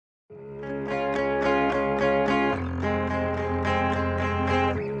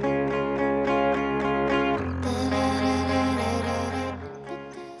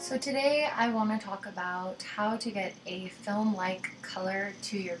today I want to talk about how to get a film-like color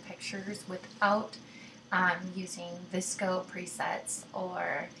to your pictures without using VSCO presets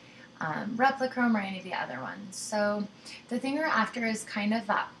or Replichrome or any of the other ones. So the thing we're after is kind of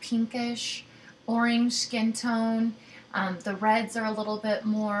that pinkish orange skin tone. The reds are a little bit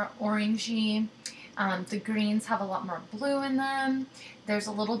more orangey. The greens have a lot more blue in them. There's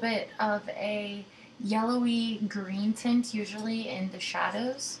a little bit of a yellowy green tint usually in the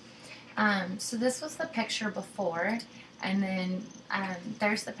shadows. So this was the picture before, and then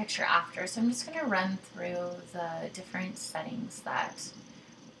there's the picture after. So I'm just going to run through the different settings that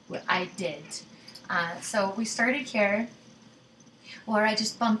I did. So we started here where I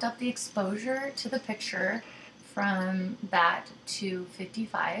just bumped up the exposure to the picture from that to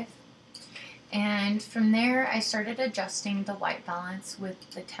 55. And from there I started adjusting the white balance with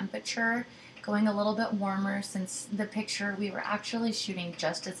the temperature going a little bit warmer. Since the picture we were actually shooting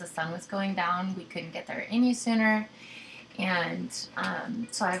just as the sun was going down, we couldn't get there any sooner. And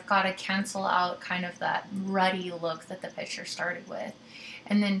so I've got to cancel out kind of that ruddy look that the picture started with.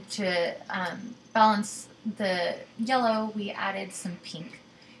 And then to balance the yellow, we added some pink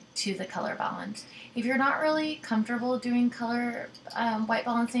to the color balance. If you're not really comfortable doing color white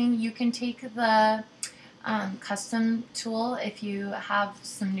balancing, you can take the custom tool if you have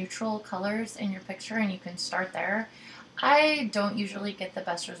some neutral colors in your picture, and you can start there. I don't usually get the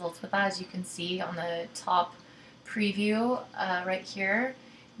best results with that. As you can see on the top preview right here,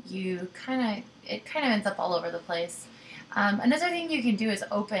 it kind of ends up all over the place. Another thing you can do is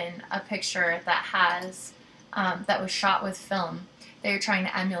open a picture that has that was shot with film that you're trying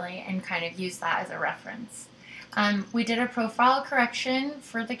to emulate and kind of use that as a reference. We did a profile correction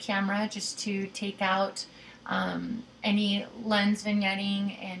for the camera just to take out any lens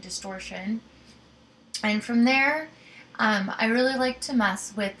vignetting and distortion. And from there, I really like to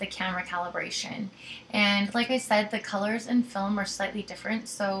mess with the camera calibration. And like I said, the colors in film are slightly different.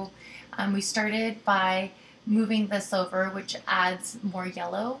 So we started by moving this over, which adds more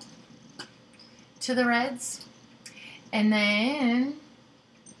yellow to the reds. And then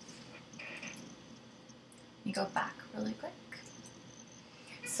you go back really quick.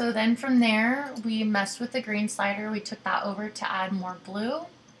 So then from there, we messed with the green slider. We took that over to add more blue.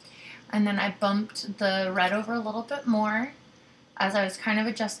 And then I bumped the red over a little bit more as I was kind of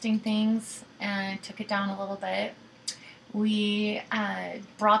adjusting things, and took it down a little bit. We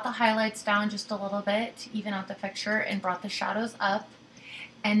brought the highlights down just a little bit to even out the picture, and brought the shadows up.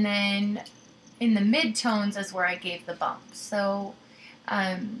 And then in the mid-tones is where I gave the bump. So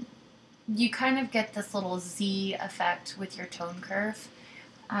you kind of get this little Z effect with your tone curve.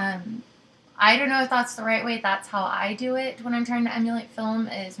 I don't know if that's the right way. That's how I do it when I'm trying to emulate film,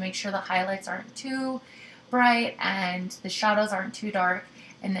 is make sure the highlights aren't too bright and the shadows aren't too dark,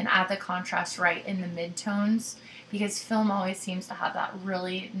 and then add the contrast right in the mid-tones, because film always seems to have that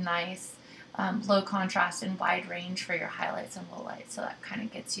really nice low contrast and wide range for your highlights and lowlights, so that kind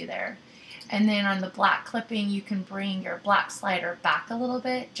of gets you there. And then on the black clipping, you can bring your black slider back a little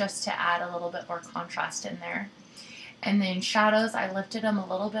bit just to add a little bit more contrast in there. And then shadows, I lifted them a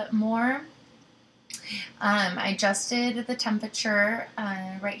little bit more. I adjusted the temperature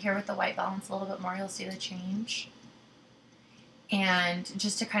right here with the white balance a little bit more. You'll see the change. And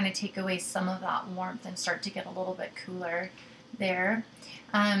just to kind of take away some of that warmth and start to get a little bit cooler there.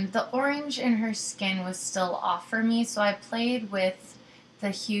 The orange in her skin was still off for me, so I played with the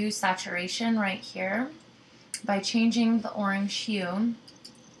hue saturation right here by changing the orange hue.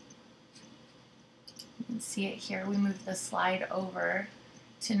 You can see it here. We moved the slide over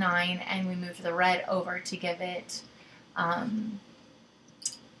to 9, and we moved the red over to give it a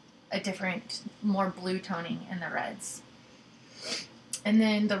different, more blue toning in the reds. And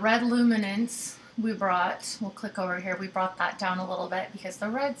then the red luminance we brought, we'll click over here, we brought that down a little bit because the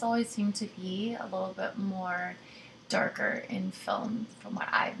reds always seem to be a little bit more darker in film from what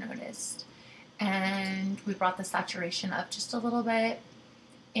I've noticed. And we brought the saturation up just a little bit.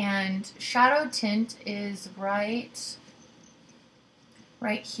 And shadow tint is right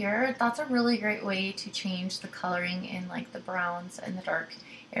here. That's a really great way to change the coloring in like the browns and the dark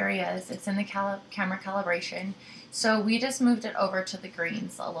areas. It's in the camera calibration. So we just moved it over to the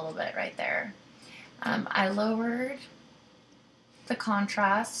greens a little bit right there. I lowered the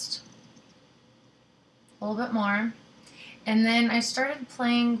contrast a little bit more. And then I started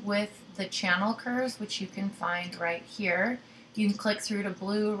playing with the channel curves, which you can find right here. You can click through to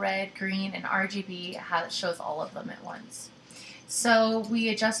blue, red, green, and RGB. It shows all of them at once. So we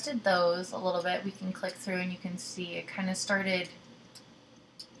adjusted those a little bit. We can click through and you can see it kind of started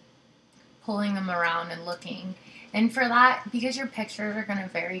pulling them around and looking. And for that, because your pictures are going to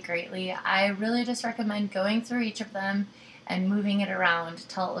vary greatly, I really just recommend going through each of them and moving it around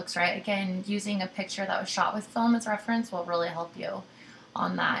till it looks right. Again, using a picture that was shot with film as reference will really help you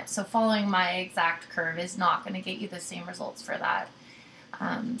on that. So following my exact curve is not going to get you the same results for that.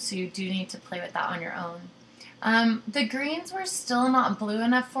 So you do need to play with that on your own. The greens were still not blue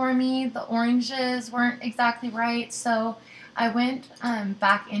enough for me. The oranges weren't exactly right, so I went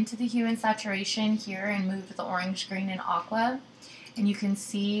back into the hue and saturation here and moved the orange, green, and aqua. And you can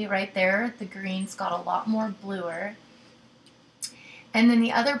see right there the greens got a lot more bluer. And then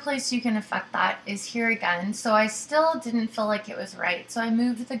the other place you can affect that is here again. So I still didn't feel like it was right. So I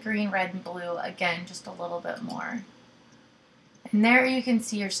moved the green, red, and blue again just a little bit more. And there you can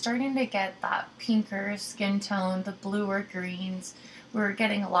see you're starting to get that pinker skin tone, the bluer greens. We're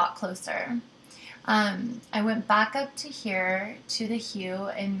getting a lot closer. I went back up to here to the hue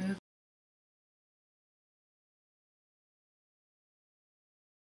and moved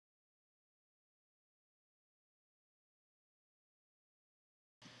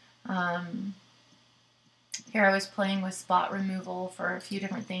here I was playing with spot removal for a few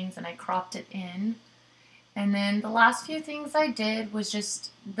different things and I cropped it in. And then the last few things I did was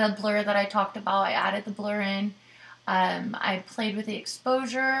just the blur that I talked about. I added the blur in. I played with the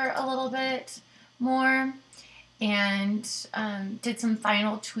exposure a little bit more and did some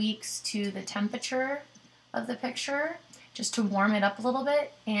final tweaks to the temperature of the picture just to warm it up a little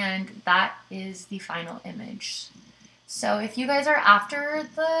bit, and that is the final image. So if you guys are after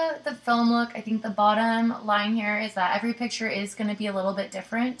the film look, I think the bottom line here is that every picture is going to be a little bit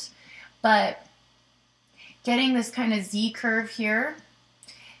different, but getting this kind of Z curve here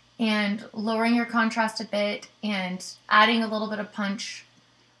and lowering your contrast a bit and adding a little bit of punch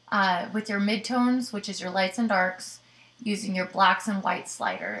with your midtones, which is your lights and darks, using your blacks and whites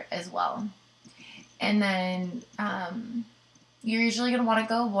slider as well. And then you're usually going to want to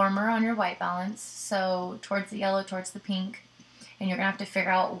go warmer on your white balance, so towards the yellow, towards the pink, and you're going to have to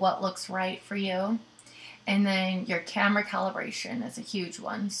figure out what looks right for you. And then your camera calibration is a huge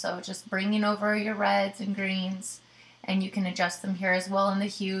one, so just bringing over your reds and greens, and you can adjust them here as well in the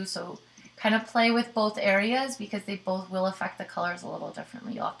hue, so kind of play with both areas because they both will affect the colors a little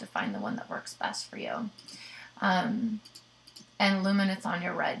differently. You'll have to find the one that works best for you. And luminance on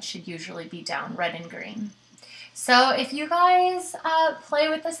your red should usually be down, red and green. So if you guys play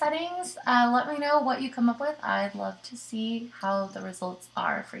with the settings, let me know what you come up with. I'd love to see how the results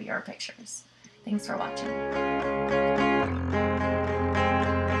are for your pictures. Thanks for watching.